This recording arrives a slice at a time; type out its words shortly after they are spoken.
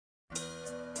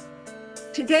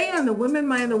Today on the Women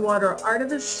Mind the Water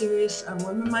Artivist series on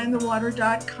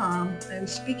womenmindthewater.com, I'm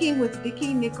speaking with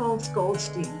Vicki Nichols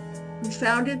Goldstein, who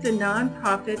founded the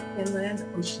nonprofit Inland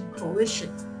Ocean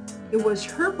Coalition. It was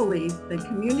her belief that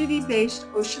community-based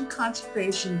ocean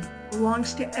conservation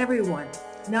belongs to everyone,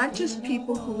 not just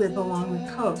people who live along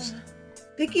the coast.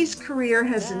 Vicki's career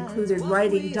has included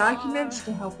writing documents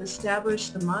to help establish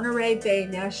the Monterey Bay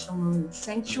National Marine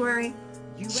Sanctuary,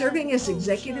 serving as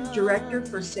executive director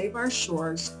for Save Our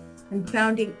Shores, and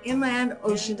founding Inland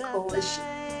Ocean Coalition.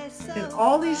 In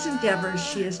all these endeavors,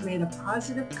 she has made a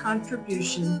positive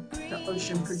contribution to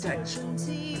ocean protection.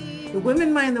 The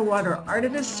Women Mind the Water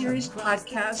Artivist Series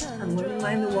podcast on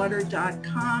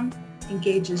womenmindthewater.com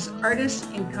engages artists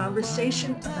in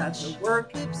conversation about their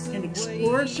work and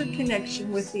explores their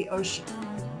connection with the ocean.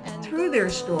 Through their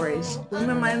stories,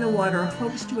 Women Mind the Water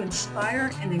hopes to inspire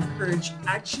and encourage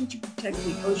action to protect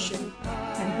the ocean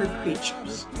and her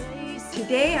creatures.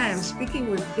 Today, I am speaking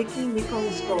with Vicki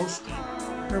Nichols Goldstein.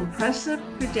 Her impressive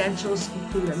credentials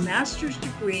include a master's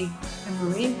degree in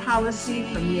marine policy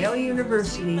from Yale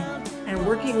University and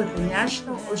working with the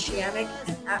National Oceanic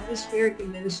and Atmospheric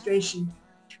Administration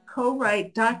to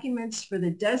co-write documents for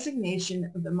the designation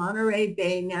of the Monterey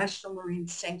Bay National Marine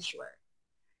Sanctuary.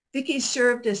 Vicki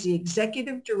served as the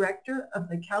executive director of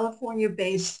the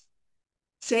California-based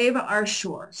Save Our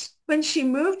Shores. When she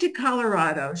moved to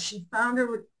Colorado, she founded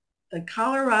the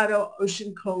Colorado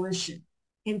Ocean Coalition.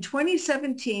 In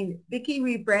 2017, Vicki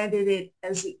rebranded it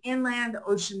as the Inland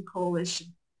Ocean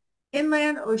Coalition.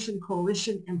 Inland Ocean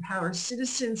Coalition empowers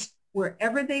citizens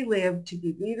wherever they live to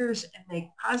be leaders and make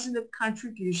positive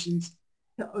contributions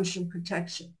to ocean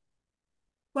protection.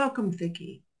 Welcome,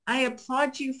 Vicki. I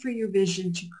applaud you for your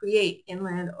vision to create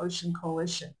Inland Ocean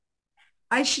Coalition.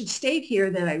 I should state here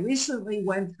that I recently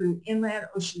went through Inland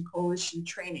Ocean Coalition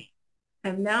training.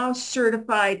 I'm now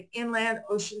certified Inland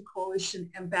Ocean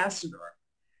Coalition ambassador.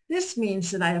 This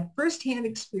means that I have firsthand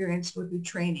experience with the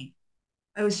training.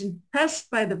 I was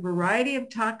impressed by the variety of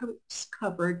topics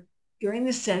covered during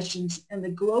the sessions and the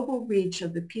global reach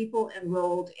of the people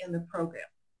enrolled in the program.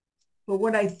 But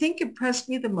what I think impressed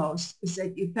me the most is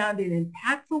that you found an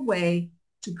impactful way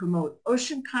to promote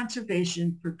ocean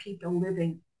conservation for people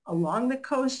living along the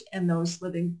coast and those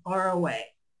living far away.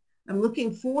 I'm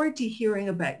looking forward to hearing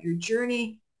about your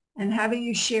journey and having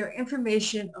you share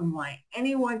information on why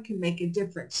anyone can make a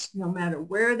difference, no matter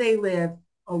where they live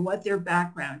or what their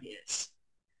background is.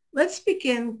 Let's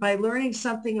begin by learning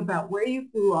something about where you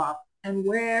grew up and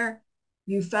where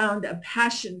you found a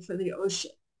passion for the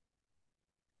ocean.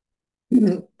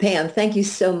 Pam, thank you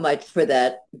so much for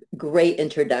that great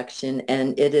introduction.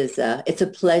 And it's a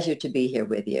pleasure to be here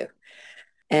with you.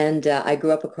 And I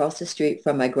grew up across the street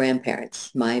from my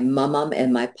grandparents, my mom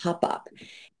and my pop-up.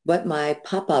 What my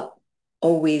pop-up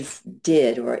always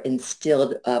did or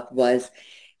instilled up was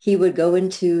he would go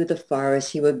into the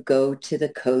forest, he would go to the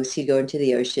coast, he'd go into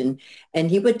the ocean, and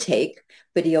he would take,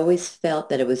 but he always felt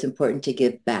that it was important to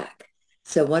give back.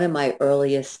 So one of my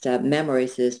earliest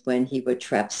memories is when he would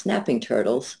trap snapping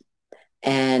turtles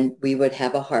and we would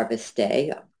have a harvest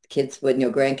day. Kids would,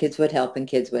 grandkids would help and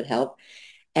kids would help.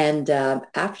 And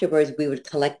afterwards, we would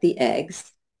collect the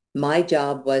eggs. My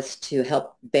job was to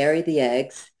help bury the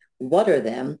eggs, water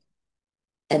them,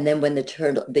 and then when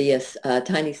the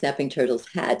tiny snapping turtles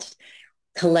hatched,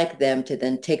 collect them to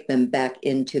then take them back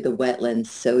into the wetlands.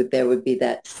 So there would be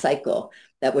that cycle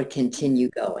that would continue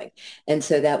going. And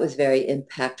so that was very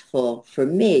impactful for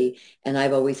me. And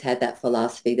I've always had that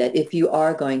philosophy that if you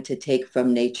are going to take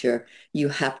from nature, you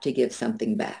have to give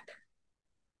something back.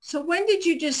 So when did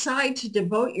you decide to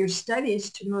devote your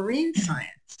studies to marine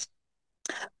science?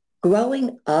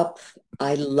 Growing up,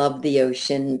 I loved the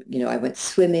ocean. I went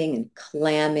swimming and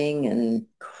clamming and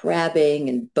crabbing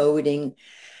and boating.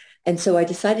 And so I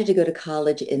decided to go to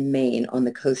college in Maine, on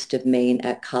the coast of Maine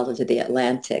at College of the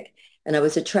Atlantic. And I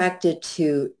was attracted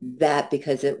to that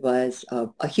because it was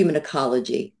a human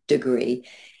ecology degree.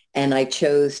 And I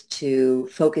chose to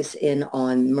focus in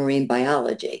on marine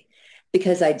biology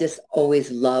because I just always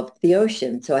loved the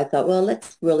ocean. So I thought, well,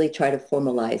 let's really try to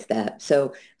formalize that.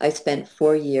 So I spent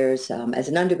 4 years as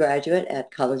an undergraduate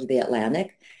at College of the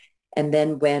Atlantic. And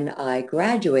then when I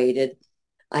graduated,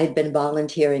 I had been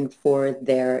volunteering for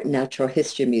their Natural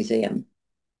History Museum.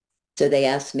 So they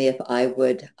asked me if I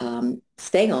would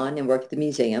stay on and work at the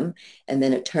museum. And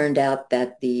then it turned out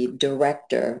that the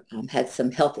director had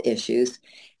some health issues.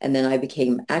 And then I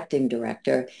became acting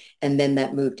director. And then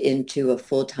that moved into a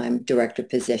full-time director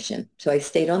position. So I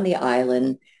stayed on the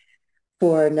island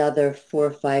for another 4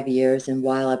 or 5 years. And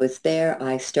while I was there,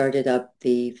 I started up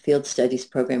the field studies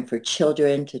program for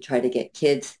children to try to get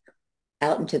kids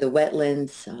out into the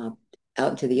wetlands,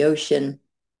 out into the ocean,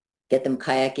 get them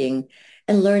kayaking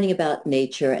and learning about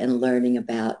nature and learning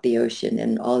about the ocean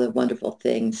and all the wonderful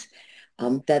things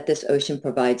that this ocean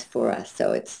provides for us.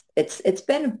 So it's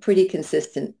been a pretty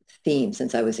consistent theme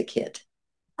since I was a kid.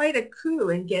 Quite a coup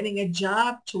in getting a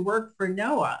job to work for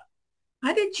NOAA.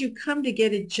 How did you come to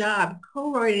get a job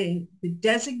co-writing the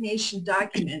designation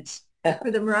documents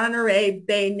for the Monterey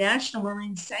Bay National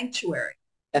Marine Sanctuary?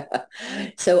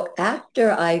 So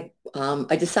after I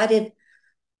decided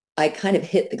I kind of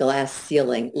hit the glass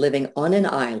ceiling living on an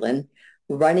island,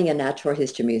 running a natural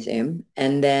history museum.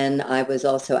 And then I was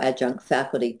also adjunct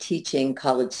faculty teaching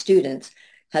college students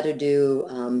how to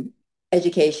do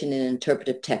education and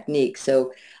interpretive techniques.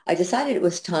 So I decided it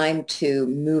was time to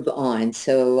move on.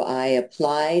 So I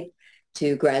applied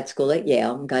to grad school at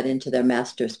Yale and got into their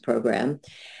master's program.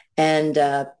 And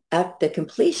at the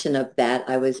completion of that,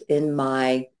 I was in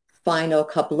my final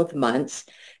couple of months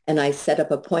and I set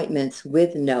up appointments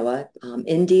with NOAA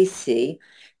in DC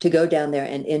to go down there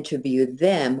and interview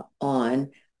them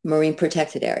on marine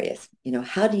protected areas. You know,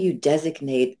 how do you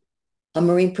designate a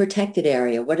marine protected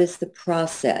area? What is the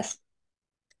process?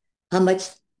 How much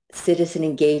citizen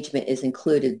engagement is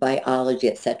included, biology,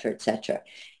 et cetera, et cetera.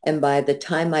 And by the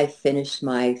time I finished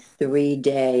my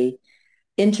 3-day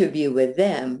interview with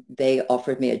them, they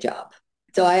offered me a job.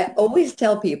 So I always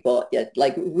tell people, yeah,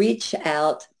 like reach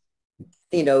out,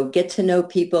 get to know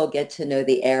people, get to know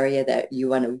the area that you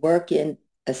want to work in,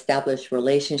 establish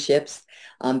relationships,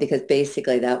 because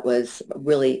basically that was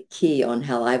really key on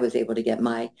how I was able to get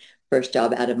my first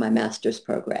job out of my master's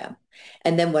program.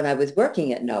 And then when I was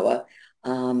working at NOAA,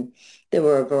 um, there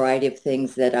were a variety of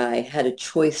things that I had a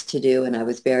choice to do, and I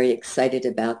was very excited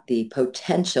about the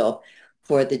potential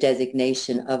for the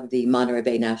designation of the Monterey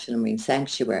Bay National Marine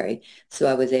Sanctuary. So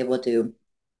I was able to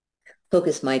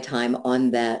focus my time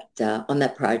on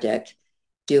that project,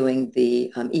 doing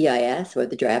the EIS or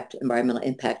the draft environmental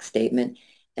impact statement,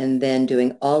 and then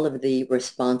doing all of the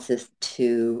responses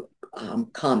to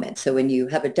comments. So when you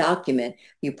have a document,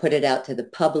 you put it out to the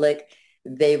public,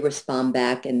 they respond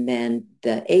back, and then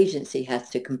the agency has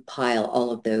to compile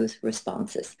all of those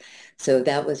responses. So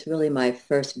that was really my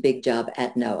first big job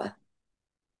at NOAA.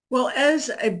 Well, as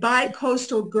a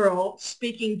bi-coastal girl,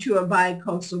 speaking to a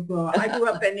bi-coastal girl, I grew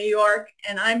up in New York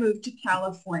and I moved to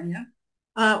California.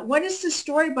 What is the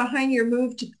story behind your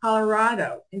move to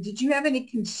Colorado? And did you have any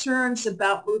concerns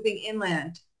about moving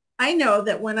inland? I know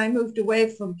that when I moved away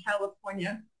from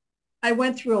California, I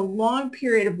went through a long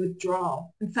period of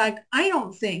withdrawal. In fact, I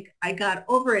don't think I got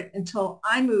over it until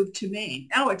I moved to Maine.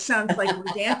 Now it sounds like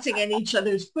we're dancing in each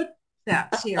other's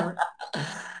footsteps here.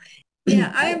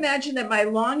 Yeah, I imagine that my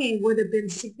longing would have been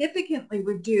significantly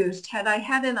reduced had I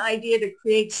had an idea to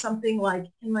create something like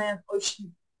Inland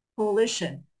Ocean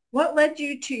Coalition. What led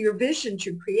you to your vision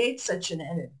to create such an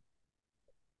entity?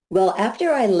 Well,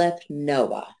 after I left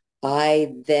NOAA,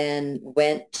 I then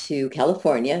went to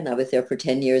California and I was there for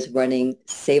 10 years running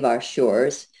Save Our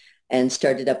Shores and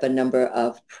started up a number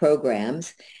of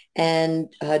programs.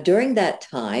 And during that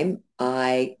time,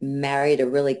 I married a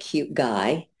really cute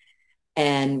guy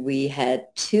and we had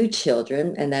 2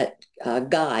 children. And that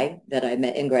guy that I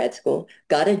met in grad school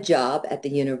got a job at the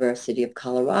University of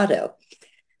Colorado.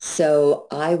 So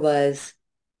I was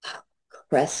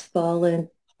crestfallen,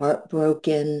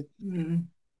 heartbroken, Hmm.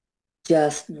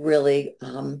 just really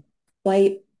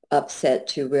quite upset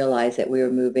to realize that we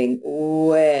were moving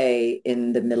way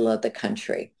in the middle of the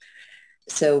country.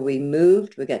 So we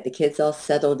moved, we got the kids all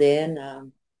settled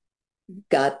in,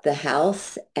 got the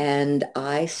house, and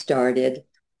I started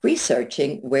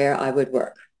researching where I would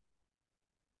work,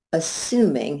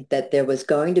 assuming that there was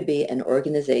going to be an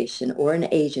organization or an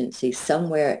agency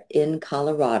somewhere in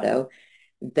Colorado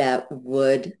that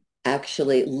would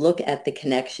actually look at the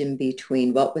connection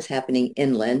between what was happening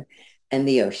inland and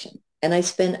the ocean. And I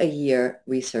spent a year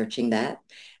researching that.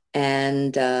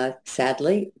 And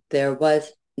sadly, there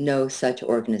was no such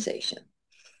organization.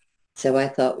 So I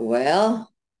thought,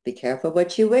 well, be careful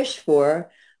what you wish for.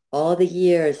 All the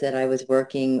years that I was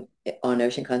working on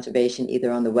ocean conservation,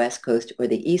 either on the West Coast or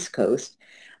the East Coast,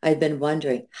 I'd been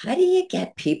wondering, how do you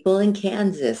get people in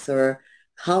Kansas or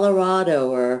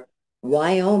Colorado or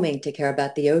Wyoming to care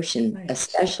about the ocean, Right.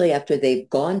 especially after they've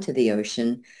gone to the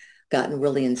ocean, gotten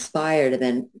really inspired, and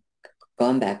then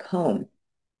gone back home?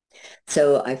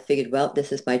 So I figured, well,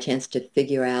 this is my chance to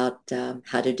figure out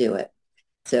how to do it.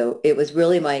 So it was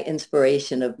really my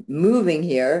inspiration of moving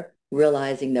here,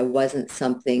 realizing there wasn't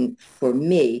something for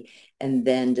me, and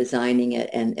then designing it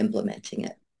and implementing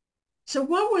it. So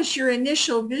what was your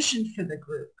initial vision for the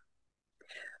group?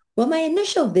 Well, my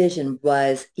initial vision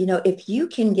was, if you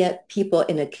can get people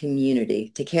in a community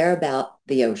to care about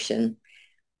the ocean,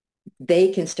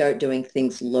 they can start doing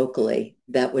things locally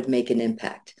that would make an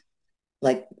impact.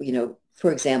 Like,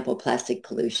 for example, plastic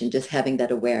pollution, just having that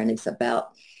awareness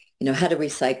about, how to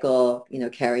recycle,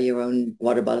 carry your own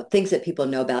water bottle, things that people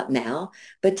know about now.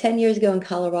 But 10 years ago in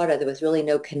Colorado, there was really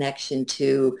no connection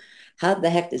to how the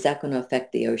heck is that going to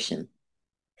affect the ocean?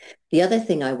 The other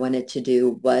thing I wanted to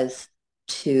do was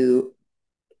to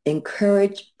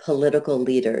encourage political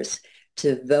leaders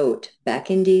to vote back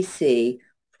in DC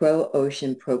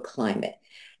pro-ocean, pro-climate.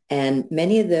 And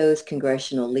many of those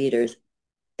congressional leaders,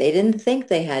 they didn't think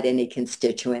they had any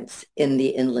constituents in the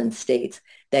inland states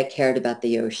that cared about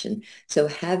the ocean. So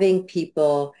having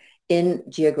people in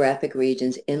geographic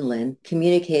regions inland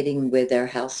communicating with their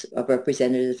House of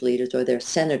Representatives leaders or their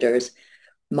senators,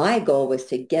 my goal was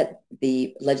to get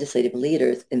the legislative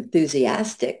leaders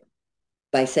enthusiastic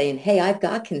by saying, hey, I've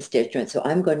got constituents, so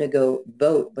I'm going to go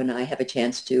vote when I have a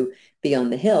chance to be on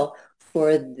the Hill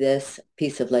for this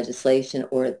piece of legislation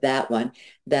or that one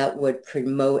that would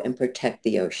promote and protect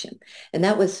the ocean. And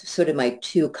that was sort of my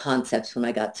two concepts when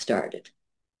I got started.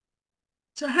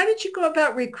 So how did you go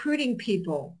about recruiting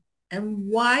people? And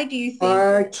why do you think,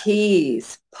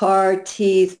 Parties,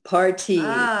 parties, parties.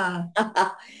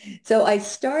 ah, So I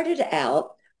started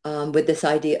out with this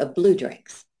idea of blue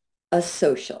drinks, a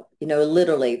social.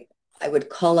 Literally, I would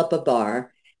call up a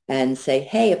bar and say,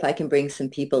 hey, if I can bring some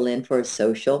people in for a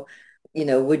social,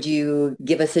 would you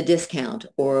give us a discount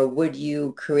or would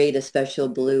you create a special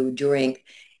blue drink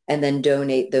and then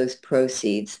donate those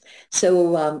proceeds?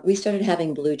 So we started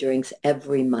having blue drinks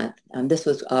every month. This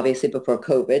was obviously before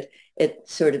COVID.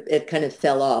 It kind of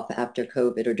fell off after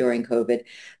COVID or during COVID.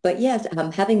 But yes,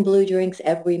 having blue drinks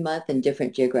every month in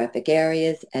different geographic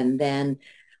areas. And then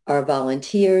our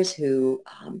volunteers who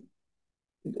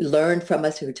learned from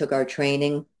us, who took our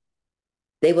training,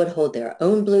 they would hold their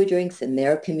own blue drinks in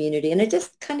their community. And it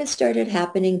just kind of started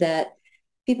happening that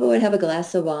people would have a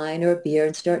glass of wine or a beer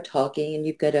and start talking. And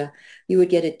you would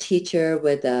get a teacher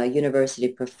with a university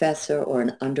professor or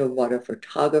an underwater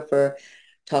photographer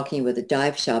talking with a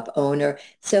dive shop owner.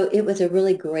 So it was a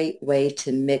really great way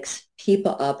to mix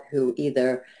people up who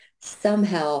either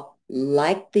somehow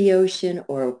liked the ocean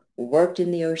or worked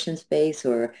in the ocean space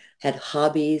or had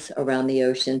hobbies around the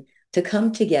ocean to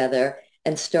come together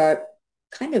and start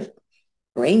kind of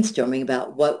brainstorming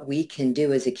about what we can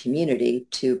do as a community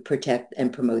to protect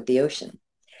and promote the ocean.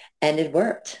 And it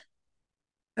worked.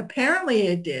 apparently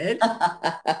it did.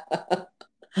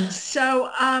 So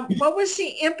what was the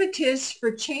impetus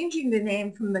for changing the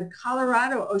name from the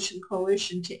Colorado Ocean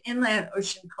Coalition to Inland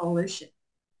Ocean Coalition?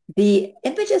 The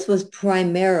impetus was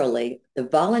primarily the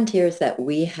volunteers that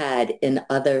we had in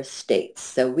other states.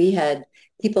 So we had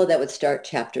people that would start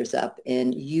chapters up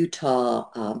in Utah,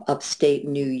 upstate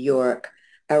New York,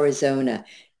 Arizona.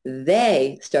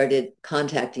 They started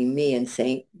contacting me and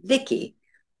saying, Vicki,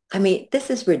 I mean, this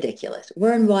is ridiculous.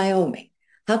 We're in Wyoming.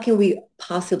 How can we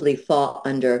possibly fall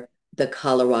under the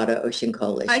Colorado Ocean I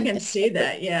Coalition? can see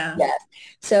that, yeah. Yes.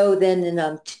 So then in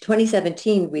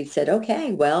 2017, we said,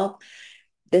 okay, well,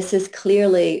 this is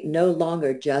clearly no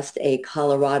longer just a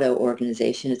Colorado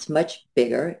organization. It's much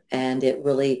bigger, and it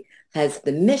really has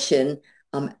the mission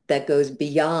that goes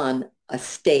beyond a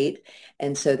state.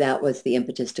 And so that was the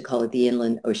impetus to call it the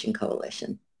Inland Ocean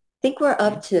Coalition. I think we're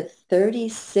up to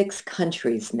 36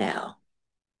 countries now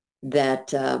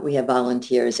that we have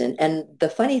volunteers in. And the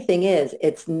funny thing is,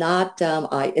 it's not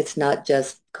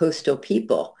just coastal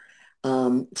people.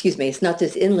 Excuse me, it's not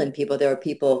just inland people. There are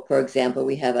people, for example,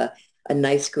 we have a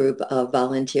nice group of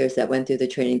volunteers that went through the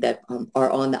training that are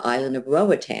on the island of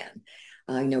Roatan.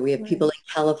 We have people Right.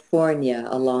 in California,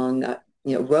 along,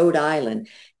 Rhode Island,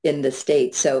 in the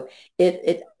States. So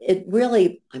it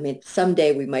really, I mean,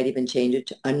 someday we might even change it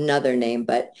to another name,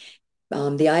 but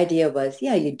the idea was,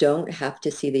 yeah, you don't have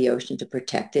to see the ocean to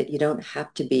protect it. You don't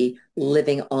have to be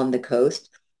living on the coast.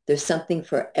 There's something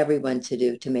for everyone to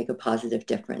do to make a positive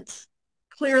difference.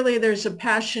 Clearly, there's a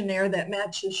passion there that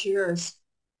matches yours.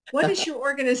 What is your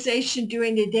organization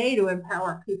doing today to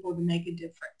empower people to make a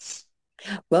difference?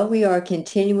 Well, we are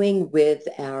continuing with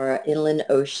our inland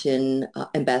ocean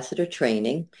ambassador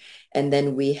training, and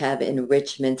then we have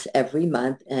enrichments every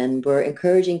month, and we're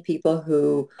encouraging people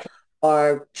who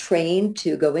are trained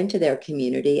to go into their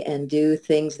community and do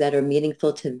things that are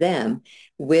meaningful to them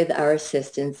with our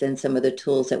assistance and some of the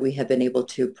tools that we have been able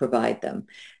to provide them.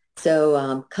 So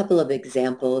a couple of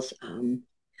examples.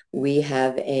 We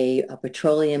have a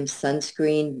petroleum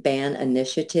sunscreen ban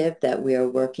initiative that we are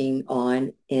working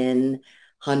on in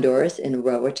Honduras, in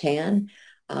Roatan.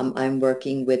 I'm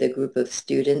working with a group of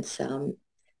students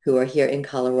who are here in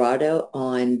Colorado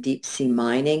on deep sea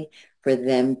mining for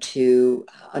them to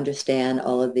understand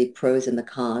all of the pros and the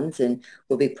cons. And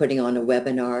we'll be putting on a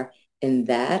webinar in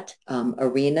that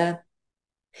arena.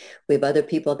 We have other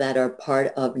people that are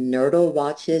part of Nurdle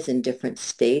watches in different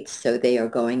states. So they are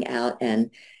going out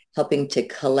and helping to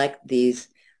collect these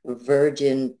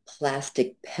virgin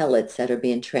plastic pellets that are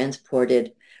being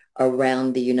transported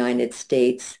around the United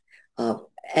States uh,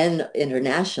 and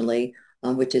internationally,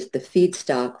 which is the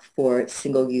feedstock for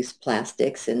single-use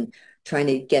plastics, and trying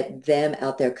to get them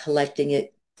out there collecting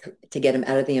it to get them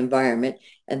out of the environment,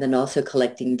 and then also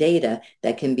collecting data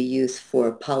that can be used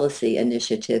for policy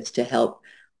initiatives to help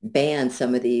ban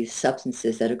some of these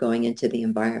substances that are going into the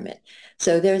environment.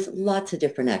 So there's lots of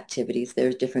different activities.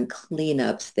 There's different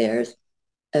cleanups. There's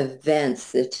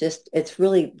events. It's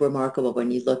really remarkable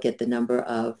when you look at the number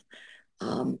of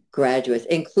graduates,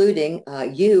 including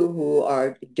you who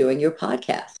are doing your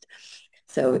podcast.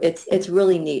 So it's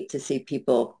really neat to see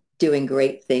people doing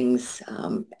great things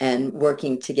and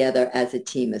working together as a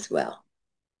team as well.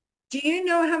 Do you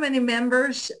know how many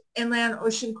members Inland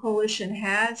Ocean Coalition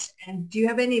has? And do you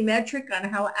have any metric on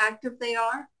how active they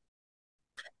are?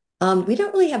 We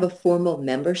don't really have a formal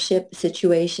membership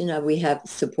situation. We have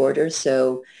supporters.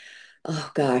 So,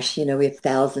 oh gosh, we have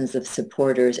thousands of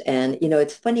supporters. And,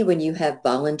 it's funny when you have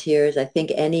volunteers. I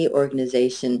think any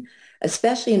organization,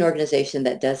 especially an organization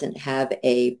that doesn't have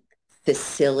a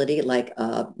facility like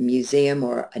a museum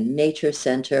or a nature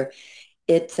center,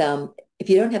 it's if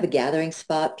you don't have a gathering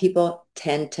spot, people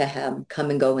tend to have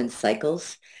come and go in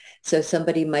cycles. So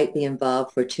somebody might be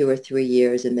involved for 2 or 3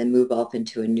 years and then move off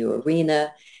into a new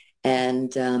arena.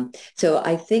 And so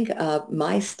I think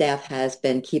my staff has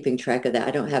been keeping track of that.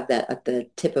 I don't have that at the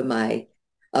tip of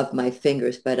my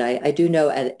fingers, but I do know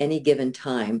at any given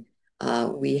time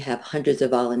we have hundreds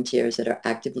of volunteers that are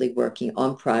actively working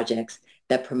on projects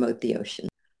that promote the ocean.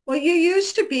 Well, you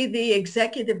used to be the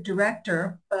executive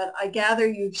director, but I gather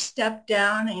you've stepped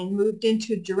down and moved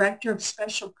into director of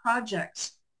special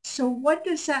projects. So what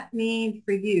does that mean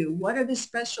for you? What are the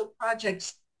special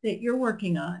projects that you're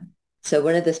working on? So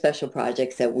one of the special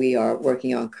projects that we are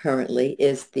working on currently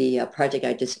is the project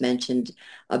I just mentioned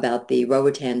about the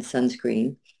Roatan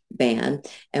sunscreen ban.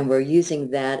 And we're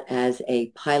using that as a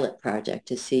pilot project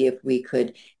to see if we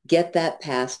could get that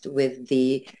passed with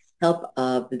the help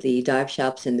of the dive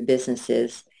shops and the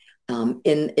businesses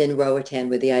in Roatan,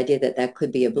 with the idea that that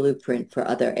could be a blueprint for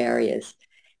other areas.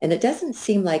 And it doesn't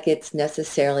seem like it's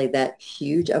necessarily that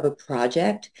huge of a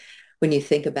project when you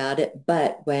think about it.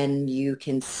 But when you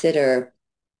consider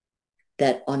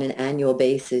that on an annual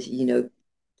basis,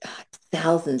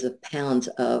 thousands of pounds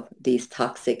of these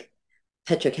toxic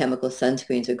petrochemical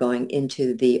sunscreens are going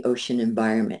into the ocean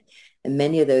environment. And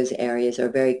many of those areas are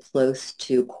very close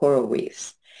to coral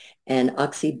reefs. And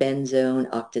oxybenzone,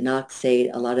 octinoxate,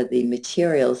 a lot of the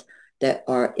materials that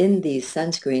are in these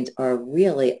sunscreens are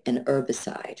really an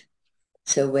herbicide.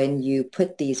 So when you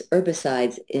put these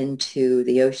herbicides into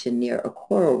the ocean near a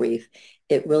coral reef,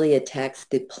 it really attacks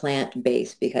the plant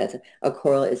base, because a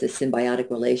coral is a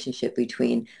symbiotic relationship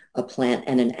between a plant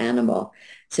and an animal.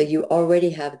 So you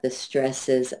already have the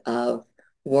stresses of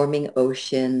warming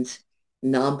oceans,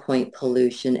 non-point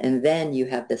pollution, and then you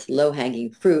have this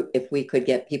low-hanging fruit. If we could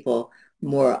get people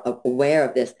more aware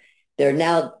of this, they're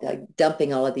now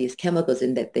dumping all of these chemicals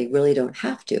in that they really don't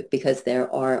have to, because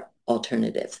there are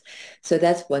alternatives. So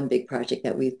that's one big project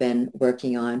that we've been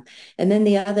working on. And then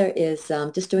the other is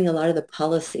just doing a lot of the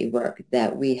policy work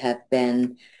that we have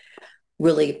been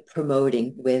really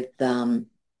promoting with,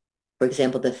 for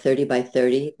example, the 30 by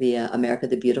 30, the America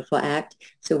the Beautiful Act.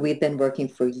 So we've been working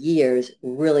for years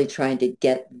really trying to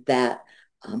get that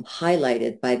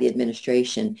highlighted by the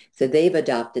administration. So they've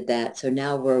adopted that. So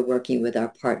now we're working with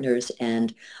our partners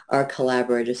and our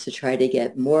collaborators to try to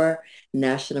get more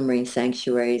national marine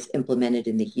sanctuaries implemented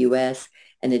in the U.S.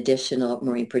 and additional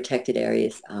marine protected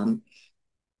areas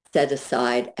set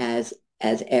aside as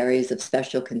areas of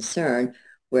special concern,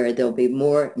 where there'll be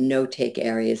more no-take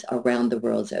areas around the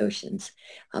world's oceans.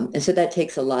 And so that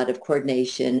takes a lot of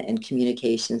coordination and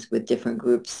communications with different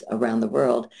groups around the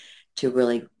world to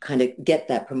really kind of get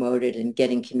that promoted and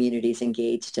getting communities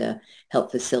engaged to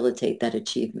help facilitate that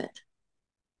achievement.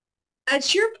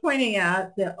 As you're pointing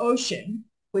out, the ocean,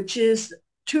 which is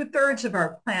two-thirds of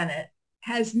our planet,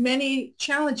 has many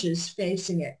challenges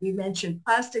facing it. You mentioned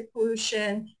plastic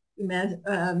pollution. You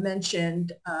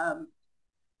mentioned,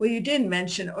 well, you didn't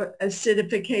mention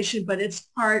acidification, but it's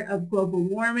part of global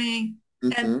warming.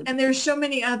 Mm-hmm. And there's so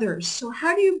many others. So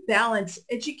how do you balance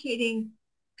educating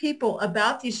people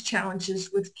about these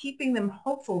challenges with keeping them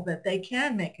hopeful that they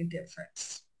can make a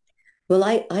difference? Well,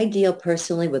 I deal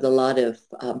personally with a lot of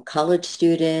college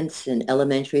students and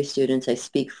elementary students. I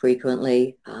speak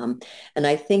frequently. And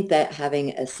I think that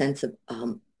having a sense of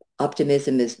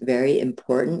optimism is very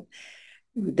important.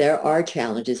 There are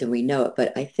challenges and we know it,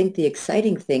 but I think the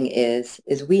exciting thing is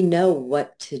we know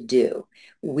what to do.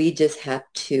 We just have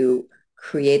to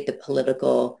create the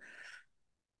political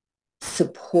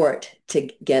support to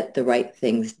get the right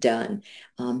things done.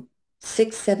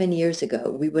 6, 7 years ago,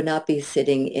 we would not be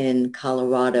sitting in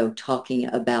Colorado talking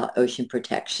about ocean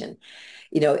protection.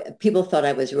 People thought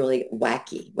I was really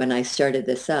wacky when I started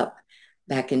this up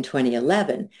back in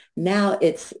 2011. Now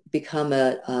it's become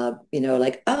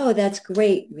like, oh, that's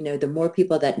great. The more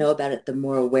people that know about it, the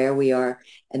more aware we are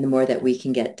and the more that we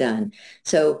can get done.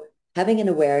 So having an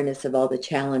awareness of all the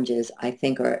challenges, I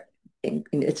think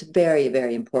it's very,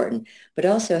 very important, but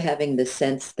also having the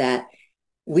sense that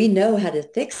we know how to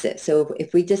fix it. So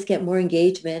if we just get more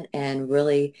engagement and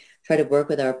really try to work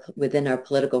within our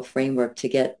political framework to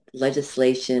get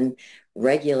legislation,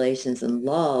 regulations, and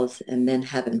laws, and then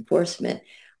have enforcement,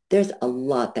 there's a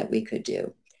lot that we could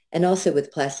do. And also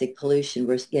with plastic pollution,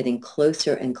 we're getting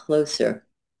closer and closer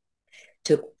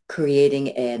to creating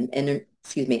an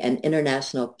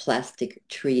international plastic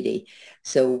treaty.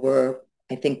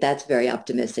 I think that's very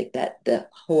optimistic that the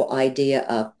whole idea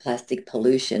of plastic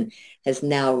pollution has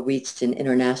now reached an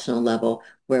international level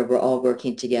where we're all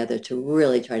working together to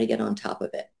really try to get on top of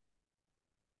it.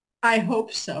 I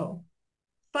hope so.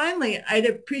 Finally, I'd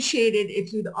appreciate it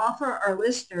if you'd offer our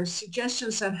listeners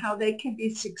suggestions on how they can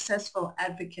be successful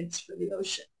advocates for the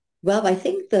ocean. Well, I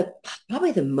think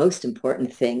probably the most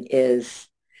important thing is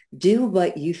do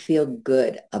what you feel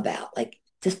good about. Like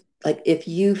just like if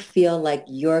you feel like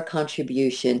your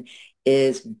contribution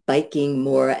is biking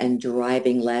more and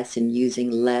driving less and using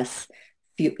less,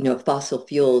 fossil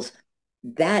fuels,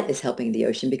 that is helping the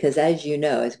ocean because as you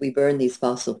know, as we burn these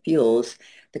fossil fuels,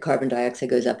 the carbon dioxide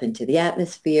goes up into the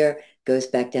atmosphere, goes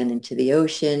back down into the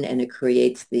ocean, and it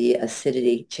creates the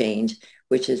acidity change,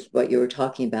 which is what you were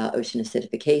talking about, ocean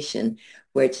acidification,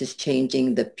 where it's just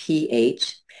changing the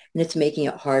pH and it's making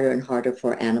it harder and harder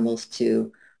for animals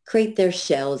to create their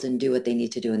shells and do what they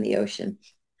need to do in the ocean.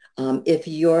 If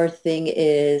your thing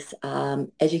is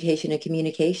education and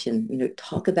communication,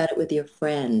 talk about it with your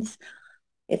friends.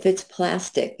 If it's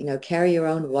plastic, carry your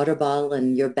own water bottle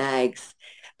and your bags.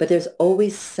 But there's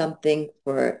always something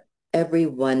for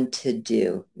everyone to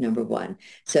do, number one.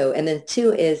 So, and then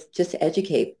two is just to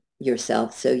educate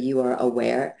yourself so you are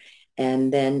aware.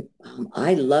 And then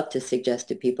I love to suggest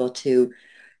to people to,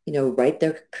 write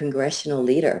their congressional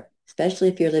leader, especially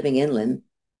if you're living inland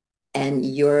and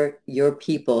your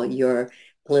people, your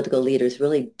political leaders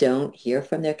really don't hear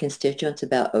from their constituents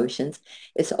about oceans,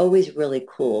 it's always really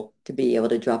cool to be able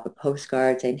to drop a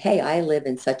postcard saying, hey, I live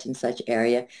in such and such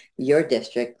area, your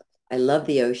district. I love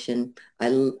the ocean. I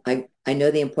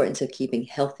know the importance of keeping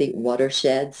healthy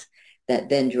watersheds that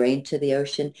then drain to the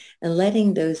ocean and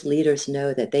letting those leaders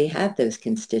know that they have those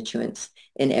constituents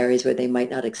in areas where they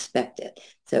might not expect it.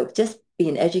 So just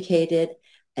being educated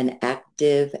and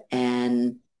active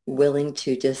and willing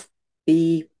to just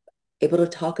be able to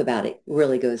talk about it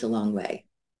really goes a long way.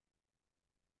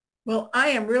 Well, I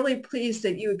am really pleased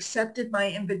that you accepted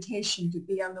my invitation to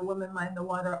be on the Women Mind the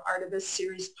Water Artivist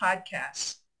series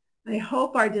podcast. I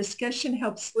hope our discussion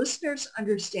helps listeners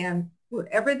understand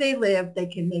wherever they live, they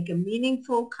can make a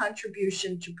meaningful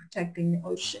contribution to protecting the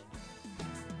ocean.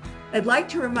 I'd like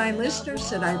to remind listeners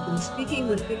that I've been speaking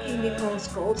with Vicki Nichols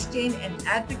Goldstein, an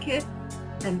advocate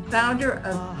and founder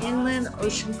of Inland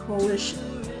Ocean Coalition.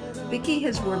 Vicki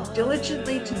has worked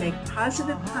diligently to make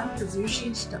positive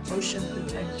contributions to ocean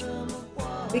protection.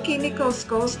 Vicki Nichols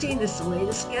Goldstein is the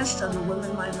latest guest on the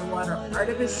Women Mind the Water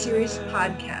Artivist series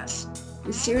podcast.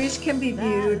 The series can be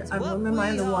viewed on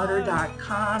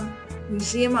womenmindthewater.com,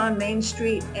 Museum on Main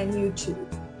Street, and YouTube.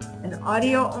 An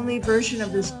audio-only version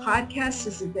of this podcast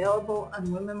is available on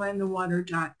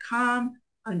womenmindthewater.com,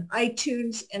 on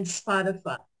iTunes, and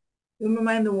Spotify. Women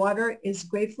Mind the Water is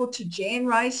grateful to Jane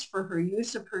Rice for her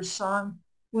use of her song,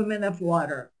 Women of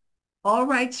Water. All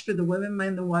rights for the Women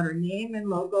Mind the Water name and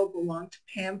logo belong to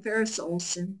Pam Ferris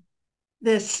Olson.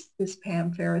 This is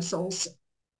Pam Ferris Olson.